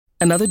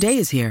Another day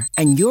is here,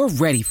 and you're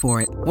ready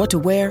for it. What to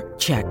wear?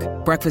 Check.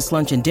 Breakfast,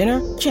 lunch, and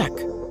dinner? Check.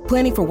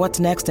 Planning for what's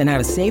next and how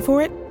to save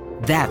for it?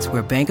 That's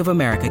where Bank of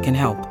America can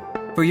help.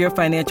 For your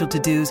financial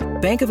to-dos,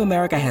 Bank of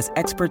America has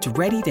experts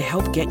ready to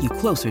help get you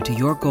closer to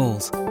your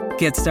goals.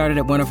 Get started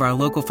at one of our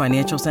local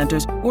financial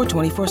centers or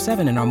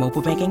 24/7 in our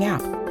mobile banking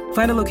app.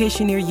 Find a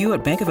location near you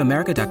at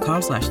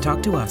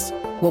bankofamerica.com/talktous.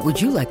 What would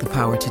you like the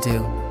power to do?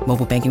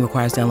 Mobile banking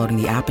requires downloading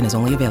the app and is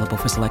only available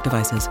for select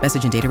devices.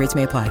 Message and data rates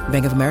may apply.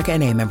 Bank of America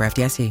N.A., member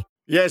FDIC.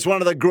 Yes,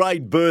 one of the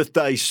great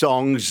birthday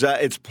songs.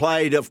 It's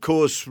played, of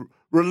course,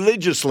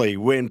 religiously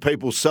when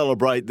people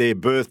celebrate their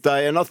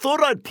birthday. And I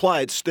thought I'd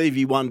play it,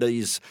 Stevie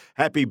Wonder's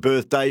Happy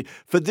Birthday,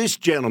 for this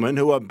gentleman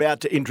who I'm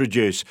about to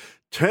introduce.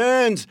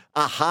 Turns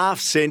a half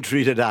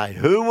century today.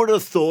 Who would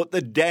have thought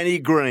that Danny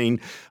Green,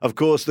 of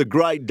course, the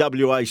great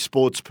WA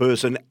sports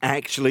person,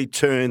 actually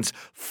turns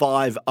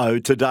 50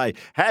 today?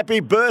 Happy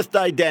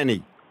birthday,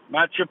 Danny.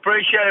 Much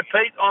appreciated,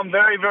 Pete. I'm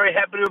very, very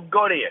happy to have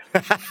got here.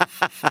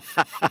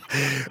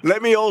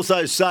 Let me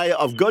also say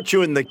I've got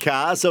you in the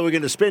car, so we're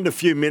going to spend a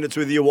few minutes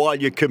with you while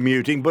you're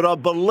commuting, but I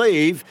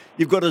believe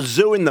you've got a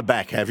zoo in the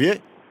back, have you?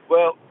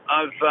 Well,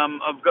 I've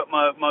got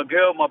my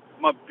girl,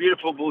 my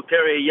beautiful bull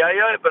terrier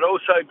Yo-Yo, but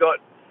also got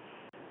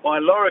my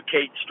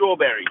lorikeet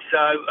Strawberry. So,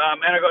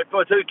 and I got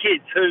my two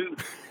kids who,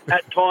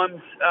 at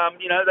times,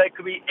 they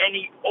could be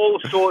all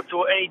sorts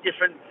or any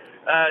different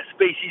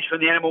species from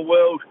the animal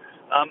world.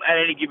 At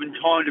any given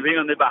time, depending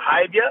on their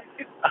behaviour.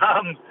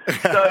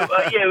 We've got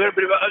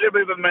a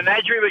bit of a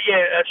menagerie, but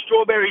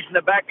Strawberry's in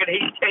the back, and he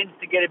tends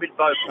to get a bit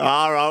vocal.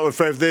 All right,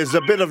 if there's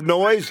a bit of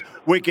noise,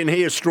 we can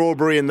hear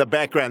Strawberry in the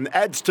background.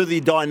 Adds to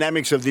the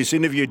dynamics of this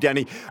interview,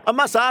 Danny. I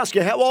must ask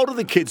you, how old are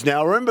the kids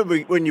now? I remember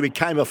when you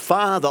became a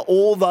father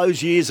all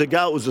those years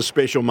ago. It was a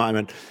special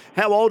moment.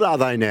 How old are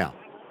they now?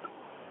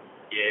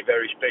 Yeah,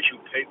 very special,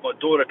 Pete. My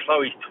daughter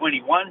Chloe's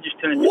 21, just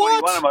turned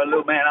 21, What? and my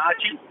little man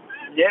Archie.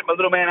 Yeah, my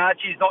little man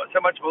Archie's not so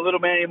much of a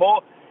little man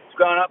anymore. He's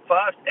growing up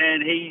fast,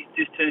 and he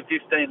just turned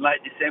 15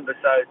 late December.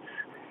 So,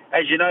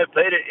 as you know,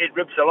 Peter, it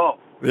rips along.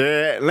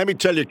 Yeah, let me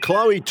tell you,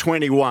 Chloe,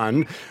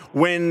 21,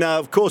 when,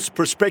 of course,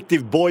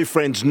 prospective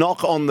boyfriends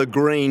knock on the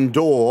green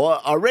door,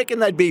 I reckon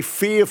they'd be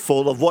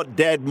fearful of what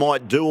Dad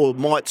might do or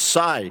might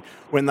say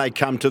when they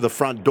come to the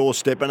front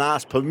doorstep and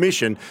ask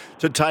permission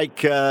to take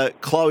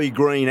Chloe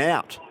Green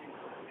out.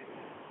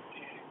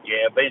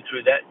 Yeah, I've been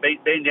through that,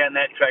 been down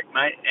that track,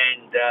 mate,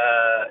 and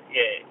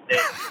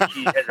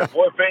she has a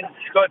boyfriend,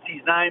 Scott's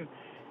his name,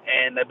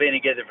 and they've been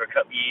together for a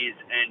couple of years,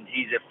 and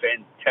he's a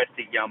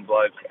fantastic young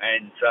bloke,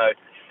 and so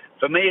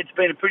for me it's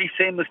been a pretty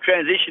seamless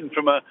transition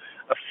from a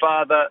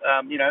father,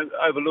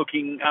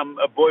 overlooking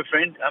a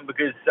boyfriend,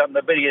 because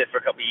they've been together for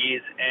a couple of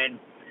years, and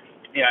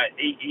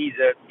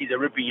he's a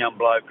ripping young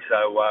bloke,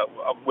 so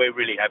we're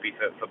really happy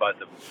for both of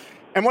them.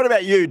 And what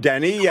about you,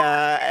 Danny?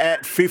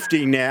 At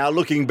 50 now,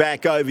 looking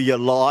back over your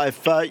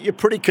life, you're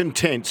pretty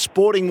content.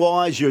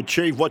 Sporting-wise, you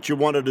achieved what you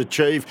wanted to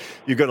achieve.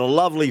 You've got a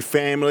lovely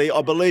family.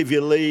 I believe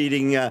you're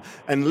leading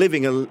and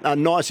living a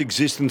nice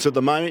existence at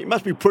the moment. You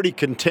must be pretty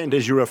content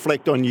as you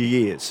reflect on your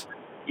years.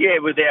 Yeah,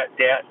 without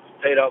doubt,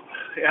 Peter.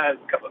 A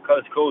couple of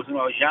close calls when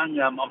I was young.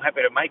 I'm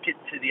happy to make it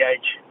to the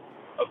age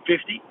of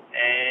 50,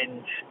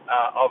 and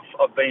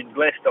I've been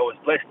blessed. I was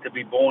blessed to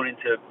be born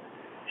into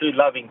two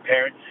loving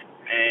parents,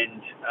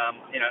 and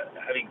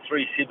having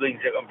three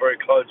siblings that I'm very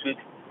close with,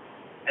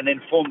 and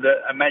then formed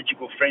a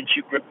magical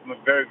friendship group from a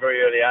very,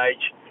 very early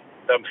age.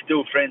 So I'm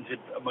still friends with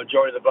a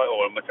majority of the blokes,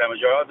 or I'm going to say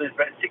majority. There's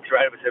about 6 or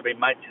 8 of us that have been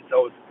mates since I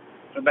was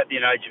from about the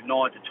age of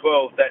 9 to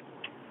 12 that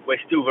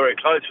we're still very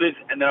close with,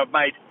 and then I've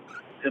made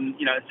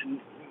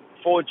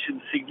forged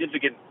some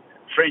significant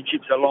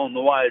friendships along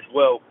the way as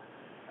well.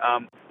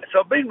 So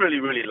I've been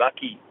really, really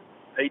lucky,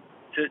 Pete,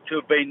 to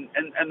have been,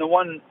 and the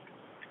one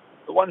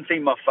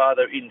thing my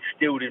father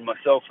instilled in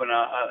myself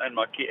and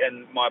my kid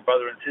and my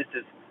brother and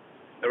sisters,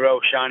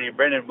 Narelle, Shani and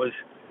Brendan, was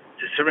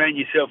to surround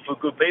yourself with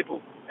good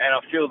people. And I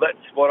feel that's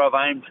what I've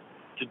aimed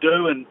to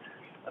do. And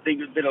I think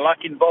there's a bit of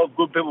luck involved.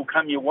 Good people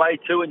come your way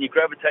too, and you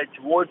gravitate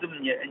towards them,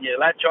 and you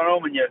latch on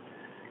them, and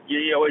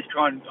you always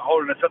try and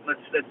hold on to something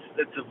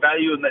that's of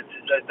value and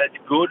that's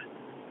good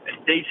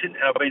and decent.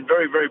 And I've been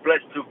very, very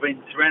blessed to have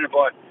been surrounded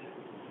by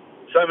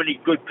so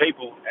many good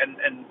people. And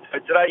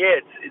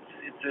today,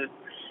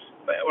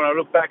 when I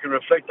look back and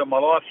reflect on my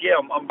life,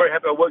 I'm very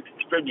happy. I worked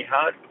extremely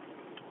hard.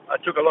 I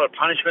took a lot of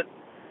punishment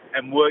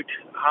and worked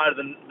harder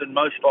than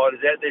most fighters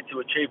out there to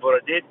achieve what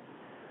I did.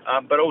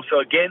 But also,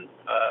 again,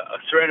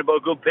 surrounded by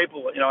good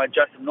people. I had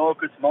Justin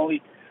Norcus,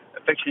 Molly,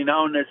 affectionately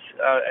known as,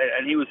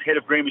 and he was head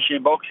of Green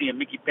Machine Boxing, and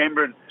Mickey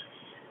Pember and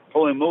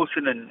Pauline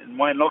Wilson and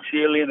Wayne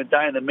Loxley early in the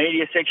day in the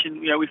media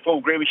section. We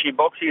formed Green Machine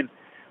Boxing and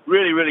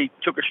really, really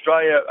took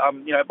Australia,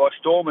 by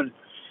storm, and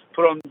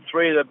put on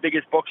 3 of the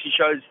biggest boxing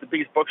shows, the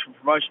biggest boxing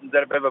promotions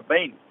that have ever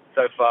been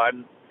so far.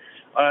 And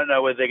I don't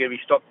know whether they're going to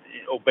be stopped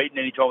or beaten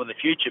any time in the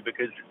future,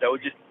 because they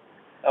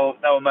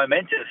were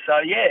momentous. So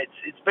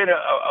it's been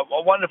a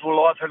wonderful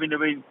life, having to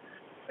be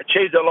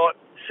achieved a lot,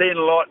 seen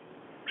a lot,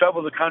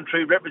 travel the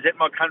country, represent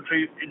my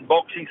country in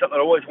boxing, something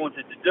I always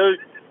wanted to do.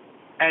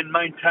 and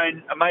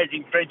maintain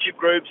amazing friendship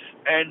groups.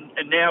 And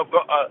now I've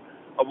got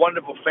a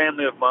wonderful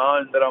family of my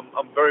own that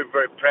I'm very,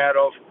 very proud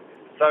of.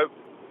 So,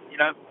 you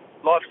know,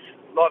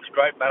 life's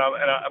great, mate.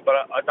 But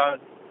I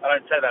don't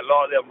say that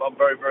lightly. I'm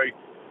very, very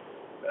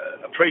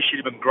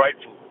appreciative and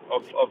grateful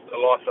of the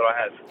life that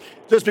I have.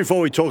 Just before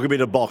we talk a bit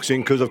of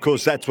boxing, because, of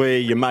course, that's where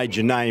you made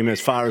your name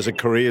as far as a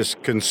career's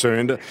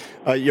concerned.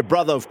 Your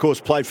brother, of course,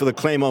 played for the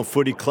Claremont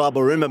Footy Club.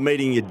 I remember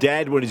meeting your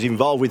dad when he's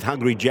involved with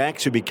Hungry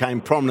Jacks, who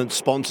became prominent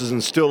sponsors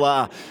and still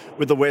are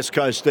with the West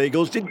Coast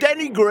Eagles. Did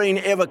Danny Green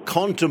ever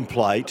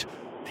contemplate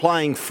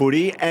playing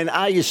footy, and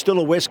are you still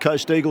a West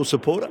Coast Eagles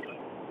supporter?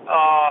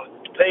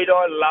 Pete,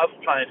 I love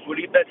playing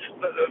footy. That's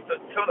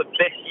some of the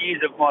best years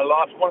of my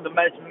life. One of the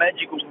most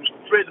magical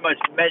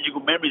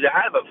memories I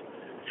have of.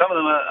 Some of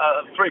them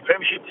are 3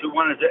 premierships who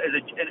won as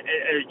a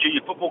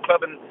junior football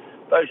club, and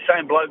those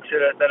same blokes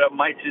that are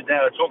mates with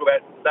now to talk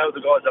about, they were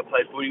the guys I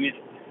played footy with.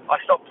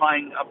 I stopped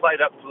playing. I played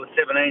up to the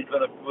 17s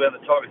when we won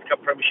the Tigers Cup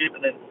premiership,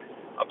 and then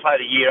I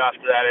played a year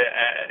after that.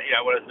 When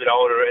I was a bit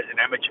older as an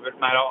amateur. But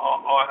mate,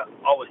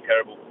 I was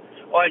terrible.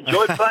 I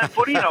enjoyed playing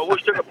footy, and I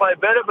wished I could play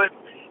better, but.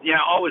 You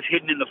know, I was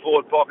hidden in the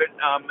forward pocket,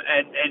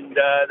 and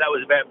that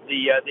was about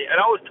and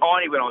I was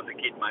tiny when I was a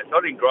kid, mate. So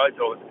I didn't grow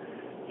till I was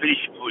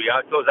finished footy. I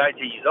was 18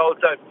 years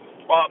old. So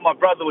my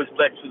brother was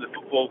blessed with the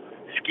football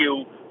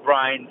skill,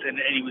 brains, and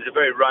he was a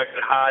very rugged,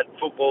 hard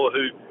footballer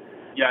who,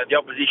 you know, the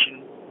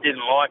opposition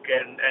didn't like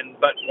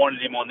but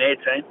wanted him on their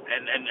team.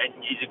 And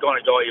he's the kind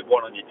of guy you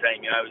want on your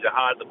team. You know, he's a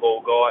hard the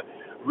ball guy,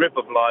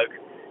 ripper bloke,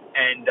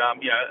 and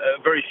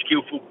a very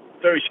skillful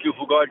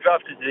guy.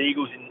 Drafted to the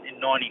Eagles in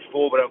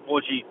 '94, but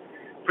unfortunately.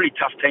 Pretty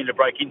tough team to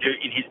break into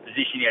in his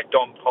position. You had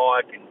Don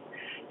Pike and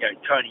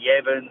Tony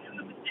Evans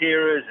and the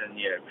Materas and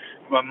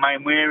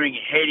Mainwaring,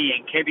 Heady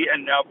and Kebby,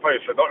 and I've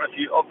probably forgotten a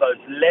few of those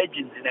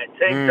legends in that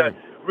team. So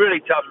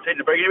really tough team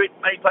to break into.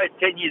 He played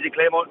 10 years at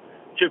Claremont,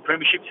 2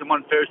 premierships and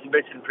 1 Ferris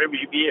Investment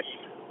premiership year.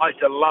 I used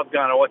to love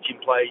going to watch him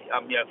play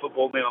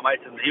football. Me and my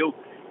mates on the hill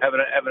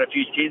having a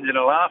few tins and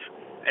a laugh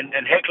and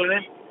heckling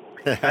him.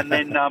 And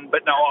then,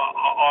 but no,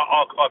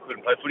 I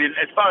couldn't play footy.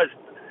 As far as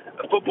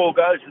football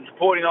goes and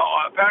supporting,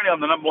 apparently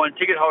I'm the number 1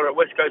 ticket holder at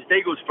West Coast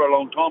Eagles for a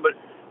long time, but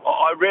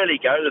I rarely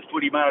go to the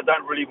footy, mate. I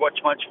don't really watch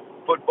much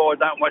football.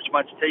 I don't watch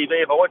much TV.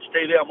 If I watch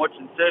TV, I'm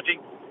watching surfing,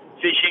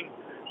 fishing,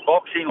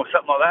 boxing or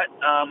something like that.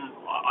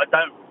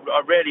 I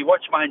rarely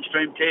watch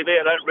mainstream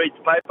TV. I don't read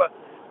the paper.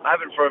 I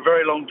haven't for a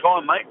very long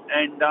time, mate.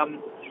 And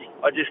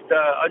I just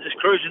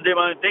cruise and do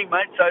my own thing,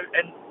 mate. So,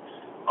 and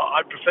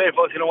I'd prefer,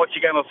 if I was going to watch a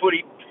game of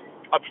footy,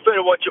 I prefer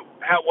to watch it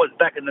how it was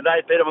back in the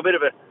day, Peter. I'm a bit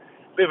of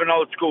an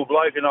old school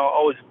bloke, and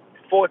I was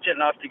fortunate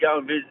enough to go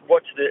and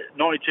watch the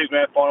 92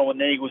 grand final when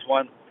the Eagles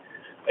won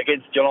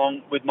against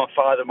Geelong with my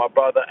father and my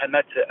brother, and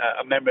that's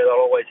a memory that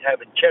I'll always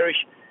have and cherish.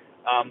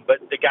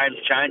 But the game's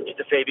changed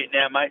a fair bit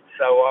now, mate.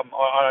 So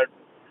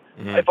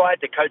if I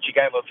had to coach a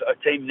game of a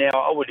team now,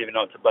 I wouldn't even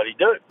know what to bloody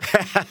do.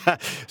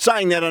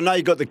 Saying that, I know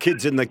you got the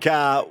kids in the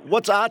car.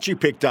 What's Archie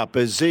picked up?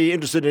 Is he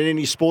interested in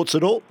any sports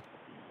at all?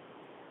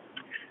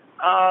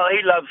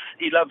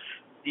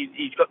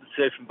 He's got the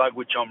surfing bug,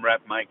 which I'm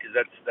wrapped, mate, because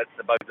that's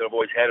the bug that I've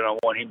always had, and I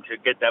want him to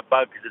get that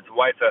bug because it's a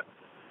way for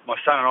my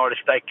son and I to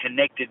stay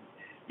connected,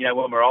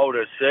 when we're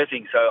older,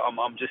 surfing. So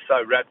I'm just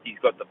so wrapped he's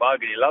got the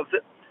bug and he loves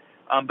it.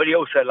 But he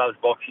also loves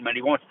boxing, man.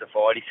 He wants to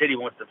fight. He said he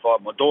wants to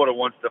fight. My daughter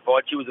wants to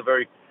fight. She was a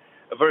very,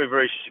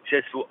 very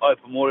successful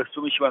open water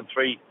swimmer. She won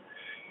 3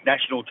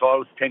 national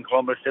titles, 10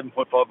 kilometre,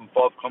 7.5 and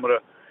 5 kilometre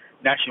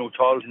national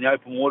titles in the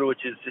open water,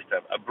 which is just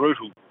a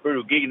brutal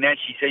gig. And now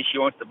she says she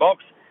wants to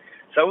box.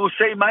 So we'll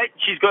see, mate.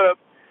 She's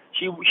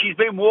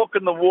been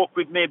walking the walk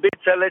with me a bit.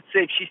 So let's see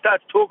if she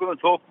starts talking the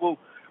talk. We'll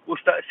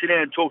start sit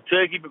down and talk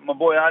turkey. But my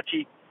boy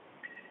Archie,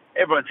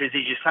 everyone says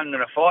he's just hungry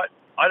to fight.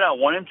 I don't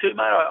want him to,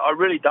 mate. I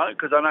really don't,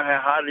 because I know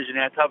how hard it is and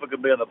how tough it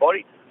can be on the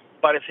body.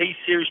 But if he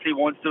seriously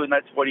wants to, and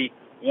that's what he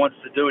wants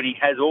to do, and he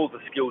has all the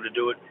skill to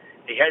do it,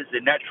 he has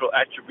the natural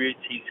attributes.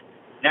 He's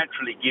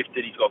naturally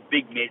gifted. He's got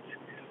big mitts.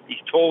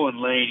 He's tall and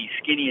lean. He's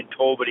skinny and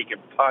tall, but he can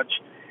punch.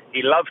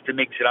 He loves to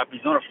mix it up.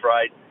 He's not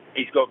afraid.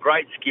 He's got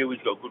great skill.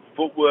 He's got good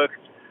footwork.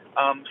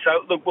 So,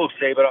 look, we'll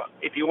see. But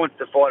if he wants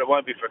to fight, it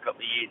won't be for a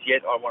couple of years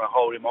yet. I want to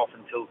hold him off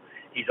until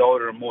he's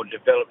older and more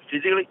developed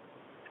physically.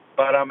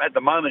 But at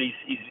the moment,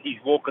 he's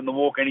walking the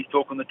walk and he's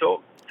talking the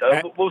talk.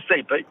 So we'll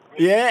see, Pete.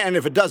 Yeah, and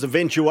if it does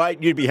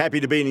eventuate, you'd be happy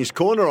to be in his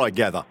corner, I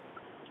gather.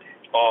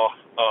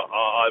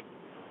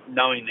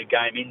 Knowing the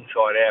game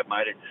inside out,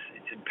 mate,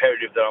 it's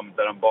imperative that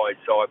I'm by his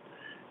side.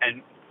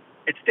 And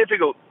it's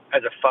difficult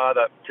as a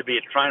father to be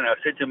a trainer. I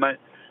said to him, mate,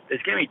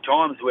 there's going to be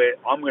times where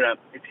it's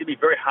going to be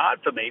very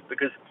hard for me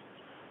because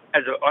I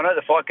know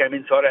the fight game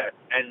inside out,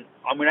 and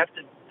I'm going to have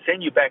to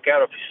send you back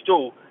out of your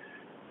stool,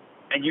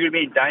 and you're going to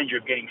be in danger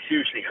of getting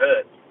seriously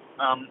hurt.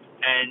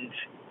 And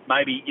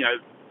maybe,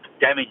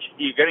 damage.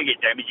 You're going to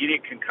get damaged. You're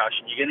going to get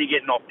concussion. You're going to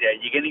get knocked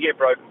out. You're going to get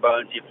broken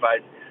bones in your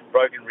face,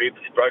 broken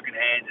ribs, broken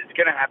hands. It's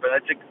going to happen.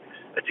 That's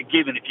a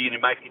given if you're going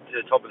to make it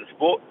to the top of the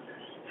sport.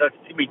 So it's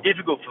going to be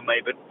difficult for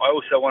me, but I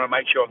also want to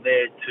make sure I'm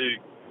there to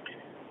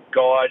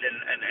guide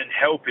and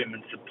help him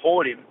and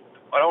support him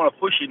I don't want to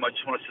push him. I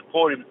just want to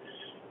support him.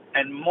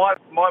 And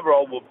my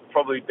role will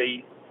probably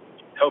be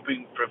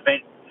helping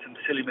prevent some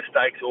silly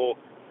mistakes or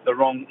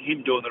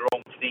him doing the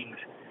wrong things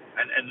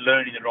and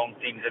learning the wrong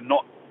things and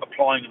not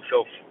applying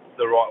himself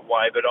the right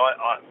way. But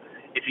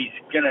he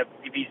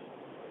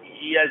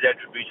has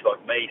attributes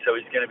like me, so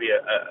he's going to be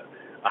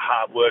a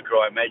hard worker,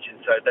 I imagine.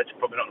 So that's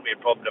probably not going to be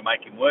a problem to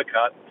make him work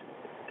hard.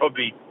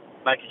 Probably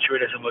making sure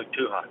he doesn't work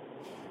too hard.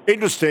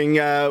 Interesting.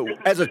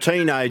 As a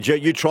teenager,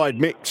 you tried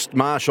mixed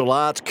martial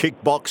arts,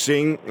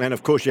 kickboxing, and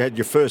of course you had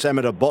your first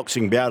amateur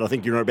boxing bout. I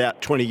think you were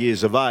about 20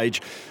 years of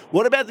age.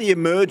 What about the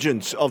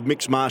emergence of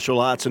mixed martial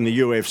arts in the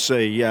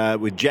UFC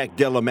with Jack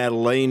Della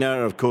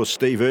Maddalena? Of course,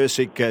 Steve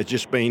Ercik has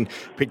just been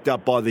picked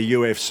up by the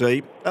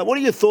UFC. What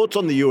are your thoughts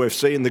on the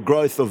UFC and the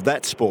growth of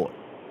that sport?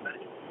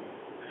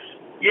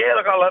 Yeah,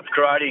 look, I loved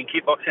karate and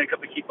kickboxing. A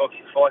couple of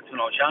kickboxing fights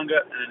when I was younger,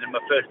 and then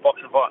my first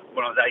boxing fight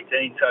when I was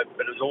 18.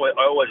 But I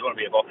always want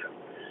to be a boxer.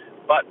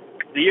 But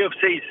the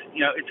UFC is,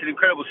 it's an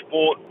incredible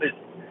sport. There's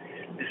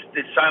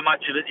so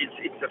much of it.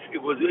 It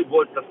was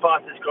the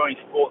fastest growing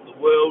sport in the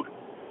world.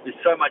 There's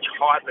so much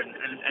hype and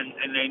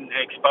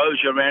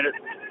exposure around it.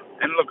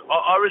 And look,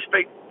 I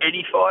respect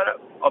any fighter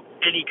of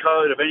any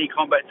code of any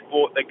combat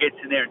sport that gets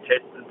in there and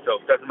tests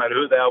themselves. Doesn't matter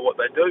who they are,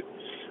 what they do.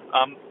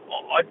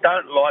 I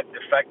don't like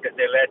the fact that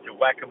they're allowed to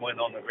whack them when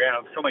on the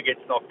ground. If someone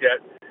gets knocked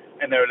out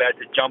and they're allowed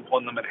to jump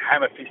on them and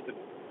hammer fist them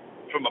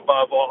from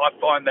above, I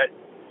find that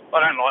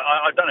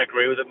I don't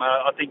agree with it, mate.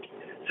 I think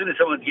as soon as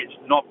someone gets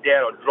knocked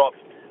out or dropped,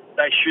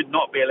 they should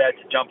not be allowed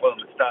to jump on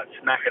them and start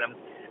smacking them,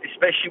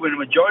 especially when the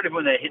majority of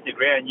when they hit the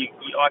ground,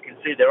 I can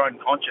see they're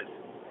unconscious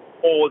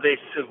or they're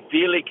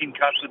severely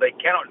concussed where they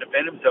cannot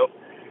defend themselves.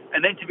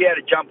 And then to be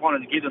able to jump on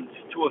and give them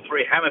 2 or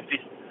 3 hammer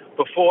fists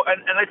before, and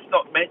let's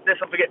not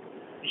forget,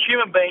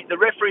 the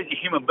referee is a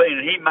human being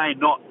and he may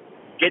not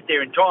get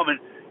there in time and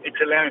it's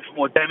allowing for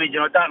more damage,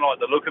 and I don't like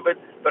the look of it.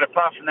 But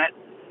apart from that,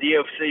 the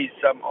UFC's,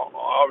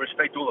 I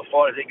respect all the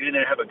fighters that get in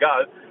there and have a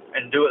go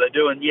and do what they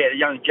do. And yeah, the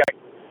young Jack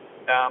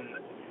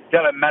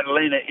Della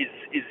Maddalena is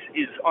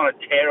on a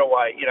tear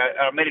away.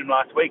 I met him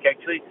last week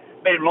actually.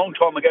 Met him a long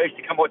time ago. He used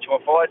to come watch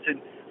my fights,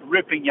 and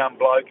ripping young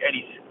bloke. And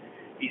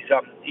he's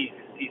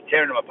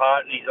tearing them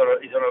apart. And he's got a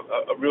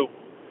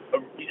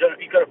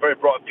very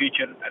bright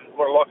future. And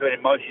what I like about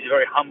him most, he's a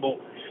very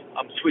humble,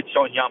 switched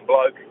on young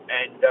bloke,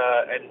 and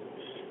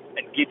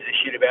gives a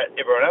shit about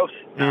everyone else,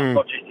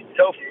 not just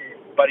himself.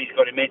 But he's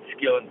got immense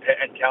skill and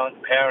talent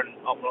and power, and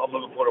I'm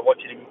looking forward to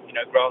watching him,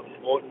 grow in the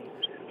sport and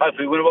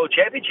hopefully win a world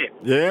championship.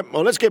 Yeah,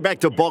 well, let's get back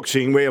to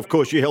boxing, where, of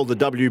course, you held the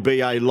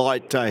WBA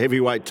light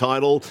heavyweight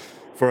title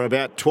for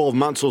about 12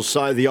 months or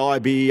so, the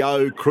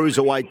IBO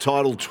cruiserweight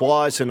title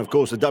twice, and, of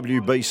course, the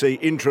WBC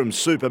interim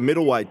super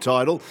middleweight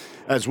title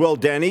as well,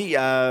 Danny,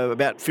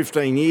 about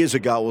 15 years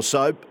ago or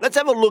so. Let's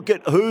have a look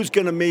at who's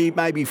going to be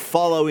maybe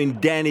follow in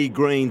Danny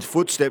Green's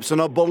footsteps.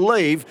 And I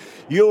believe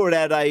you were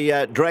at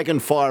a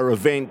Dragonfire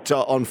event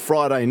on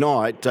Friday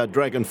night,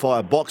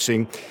 Dragonfire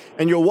Boxing,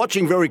 and you're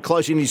watching very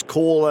closely in his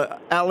caller,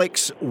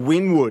 Alex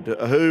Winwood,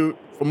 who,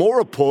 from all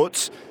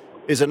reports,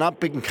 is an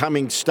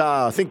up-and-coming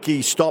star. I think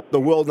he stopped the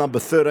world number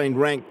 13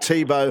 ranked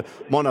Thibaut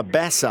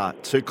Monabassa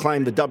to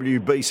claim the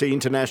WBC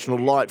International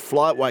Light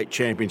Flyweight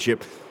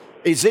Championship.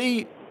 Is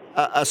he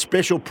a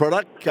special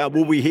product?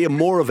 Will we hear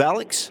more of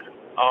Alex?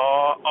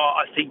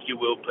 I think you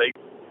will, Pete.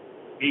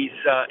 He's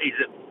an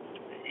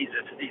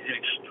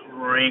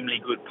extremely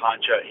good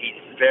puncher.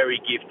 He's very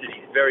gifted.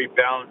 He's very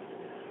balanced,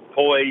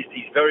 poised.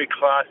 He's very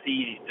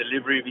classy in his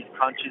delivery of his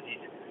punches.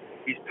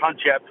 His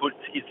punch output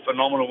is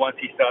phenomenal once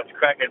he starts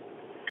cracking.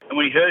 And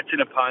when he hurts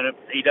an opponent,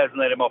 he doesn't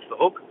let him off the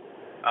hook,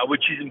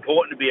 which is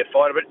important to be a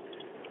fighter. But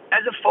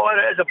as a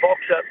fighter, as a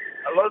boxer,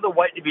 a lot of the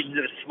weight divisions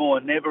that are small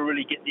never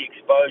really get the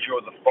exposure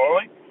or the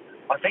following.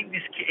 I think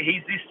this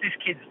kid's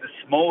the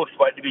smallest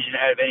weight division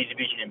out of any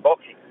division in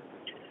boxing.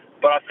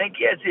 But I think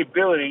he has the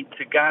ability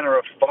to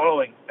garner a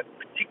following,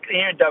 particularly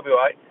here in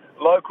WA.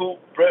 Local,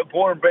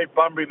 born and bred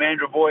Bunbury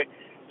Mandurah boy.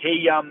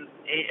 He's a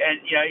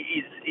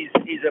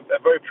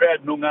very proud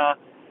Noongar.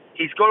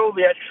 He's got all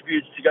the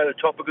attributes to go to the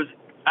top because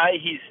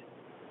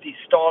his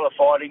style of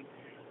fighting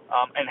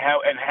and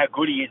how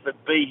good he is, but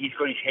B, he's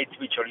got his head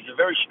switch on. He's a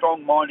very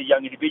strong-minded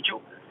young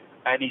individual,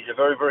 and he's a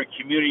very, very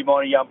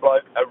community-minded young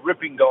bloke, a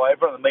ripping guy.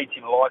 Everyone that meets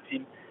him likes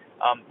him,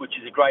 which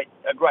is a great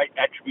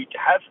attribute to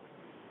have.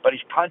 But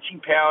his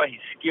punching power,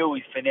 his skill,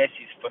 his finesse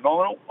is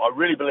phenomenal. I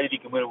really believe he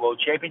can win a world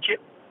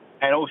championship.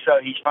 And also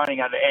he's training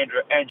under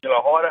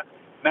Angelo Hyder,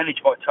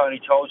 managed by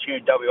Tony Tolles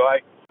here in WA,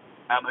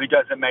 who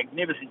does a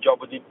magnificent job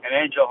with him. And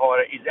Angelo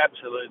Hyder is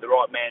absolutely the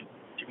right man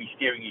to be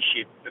steering his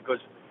ship because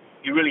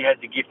he really has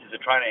the gift as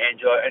a trainer,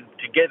 Angelo, and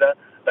together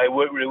they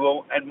work really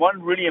well. And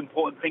one really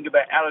important thing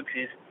about Alex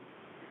is,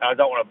 I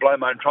don't want to blow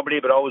my own trumpet here,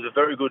 but I was a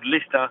very good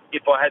listener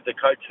if I had the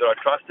coach that I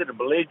trusted and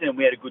believed in, and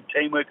we had a good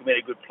teamwork and we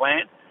had a good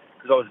plan,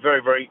 because I was very,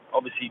 very,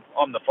 obviously,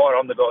 I'm the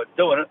fighter, I'm the guy that's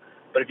doing it,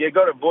 but if you've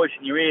got a voice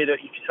in your ear that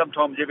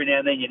sometimes every now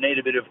and then you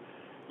need a bit of,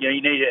 you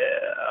need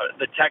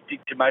the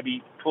tactic to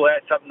maybe pull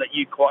out something that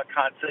you quite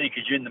can't see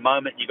because you're in the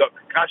moment, you've got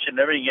concussion and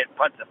everything, you get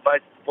punched in the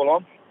face, it's full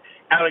on.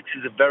 Alex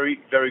is a very,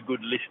 very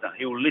good listener.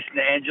 He will listen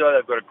to Angelo.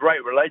 They've got a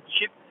great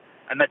relationship,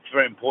 and that's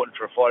very important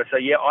for a fighter. So,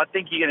 yeah, I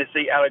think you're going to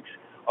see Alex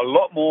a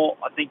lot more.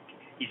 I think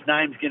his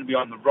name's going to be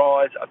on the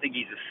rise. I think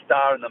he's a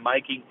star in the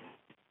making.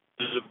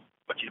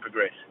 Watch him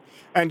progress.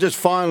 And just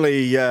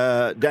finally,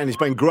 Dan, it's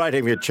been great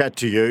having a chat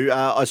to you.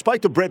 I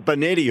spoke to Brett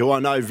Bonetti, who I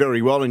know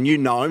very well, and you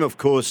know him, of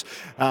course.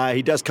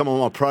 He does come on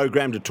my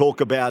program to talk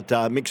about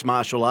mixed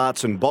martial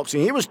arts and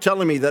boxing. He was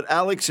telling me that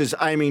Alex is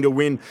aiming to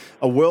win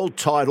a world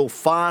title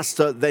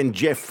faster than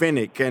Jeff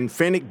Fenech, and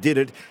Fenech did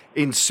it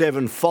in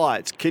 7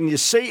 fights. Can you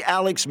see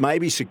Alex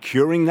maybe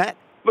securing that?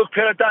 Look,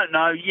 Pete, I don't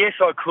know. Yes,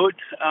 I could.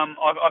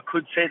 I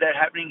could see that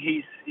happening.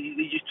 He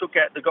just took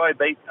out the guy who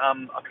beat, I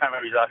can't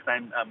remember his last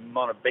name,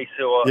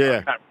 Monabisu.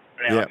 Yeah.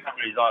 I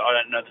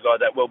don't know the guy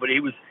that well, but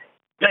he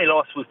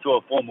lost was to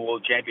a former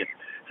world champion.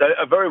 So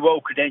a very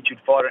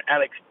well-credentialed fighter, and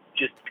Alex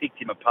just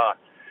picked him apart.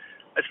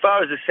 As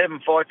far as the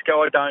 7 fights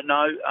go, I don't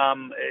know.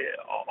 I'm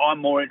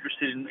more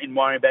interested in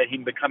worrying about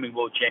him becoming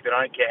world champion.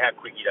 I don't care how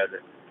quick he does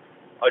it.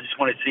 I just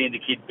want to see the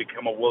kid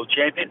become a world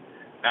champion.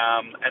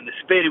 And the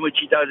speed in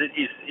which he does it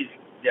is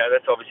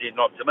that's obviously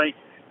not up to me.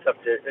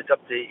 It's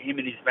up to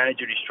him and his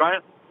manager and his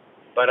trainer.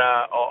 But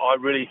I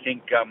really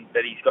think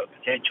that he's got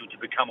potential to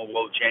become a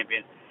world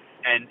champion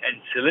and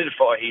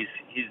solidify his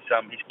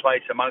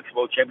place amongst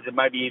world champions, and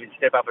maybe even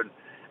step up and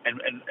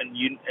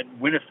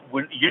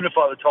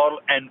unify the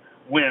title and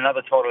win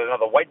another title in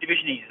another weight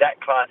division. He's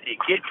that classy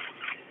a kid.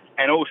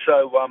 And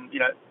also,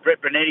 Brett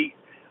Bonetti.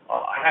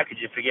 How could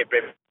you forget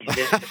Brett?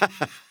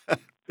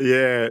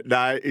 Yeah,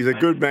 no, he's a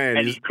good man.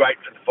 And he's great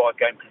for the fight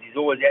game because he's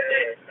always out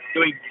there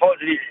doing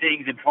positive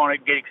things and trying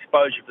to get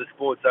exposure for the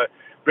sport. So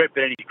Brett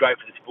Bonnetti's great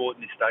for the sport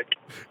in this state.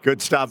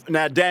 Good stuff.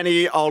 Now,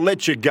 Danny, I'll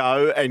let you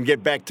go and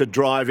get back to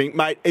driving.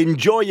 Mate,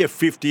 enjoy your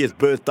 50th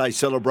birthday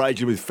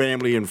celebration with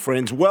family and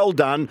friends. Well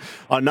done.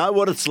 I know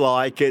what it's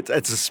like. It's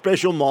a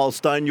special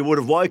milestone. You would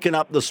have woken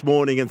up this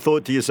morning and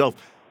thought to yourself,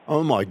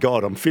 oh, my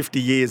God, I'm 50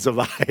 years of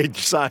age.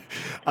 So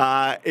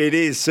it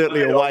is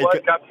certainly a wake.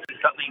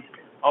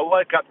 I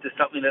woke up to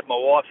something that my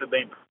wife had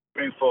been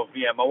preparing for.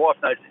 My wife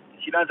knows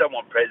she knows I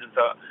want presents.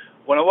 So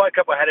when I woke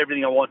up, I had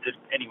everything I wanted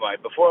anyway.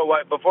 Before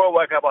I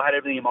woke up, I had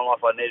everything in my life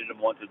I needed and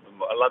wanted: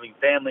 a loving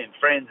family and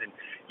friends, and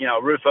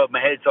a roof over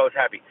my head. So I was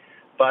happy.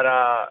 But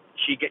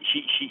she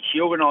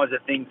organised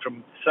a thing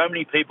from so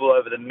many people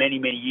over the many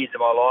years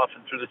of my life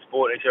and through the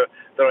sport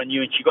that I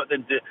knew, and she got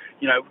them to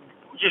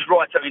just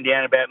write something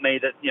down about me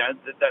that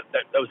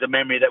that was a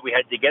memory that we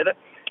had together.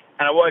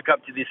 And I woke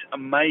up to this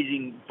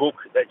amazing book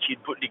that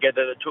she'd put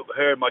together that took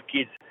her and my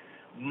kids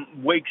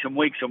weeks and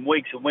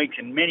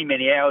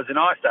many hours. And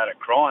I started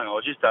crying. I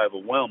was just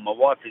overwhelmed. My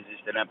wife is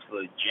just an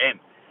absolute gem.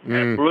 And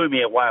it blew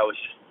me away. I was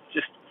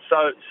just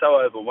so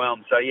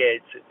overwhelmed. So, yeah,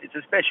 it's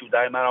a special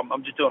day, mate.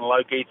 I'm just doing a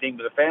low-key thing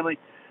with the family.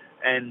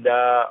 And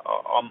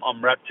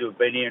I'm rapt to have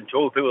been here. And to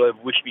all the people who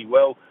have wished me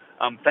well,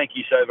 thank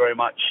you so very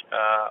much.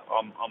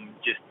 I'm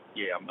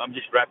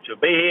just rapt to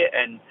be here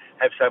and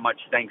have so much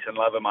thanks and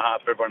love in my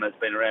heart for everyone that's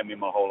been around me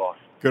my whole life.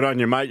 Good on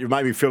you, mate. You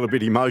made me feel a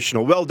bit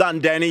emotional. Well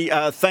done, Danny.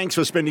 Thanks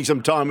for spending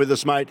some time with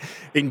us, mate.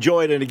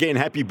 Enjoy it. And again,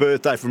 happy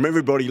birthday from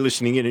everybody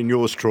listening in and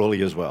yours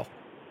truly as well.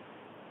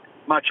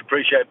 Much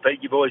appreciated, Pete.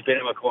 You've always been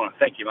in my corner.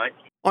 Thank you, mate.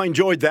 I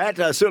enjoyed that.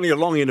 Certainly a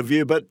long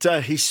interview, but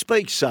he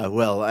speaks so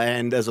well.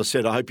 And as I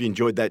said, I hope you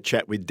enjoyed that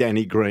chat with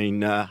Danny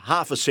Green.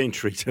 Half a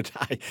century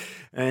today.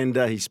 And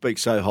he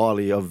speaks so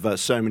highly of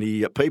so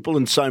many people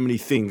and so many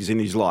things in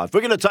his life.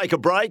 We're going to take a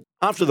break.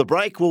 After the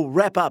break, we'll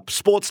wrap up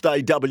Sports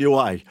Day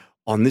WA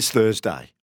on this Thursday.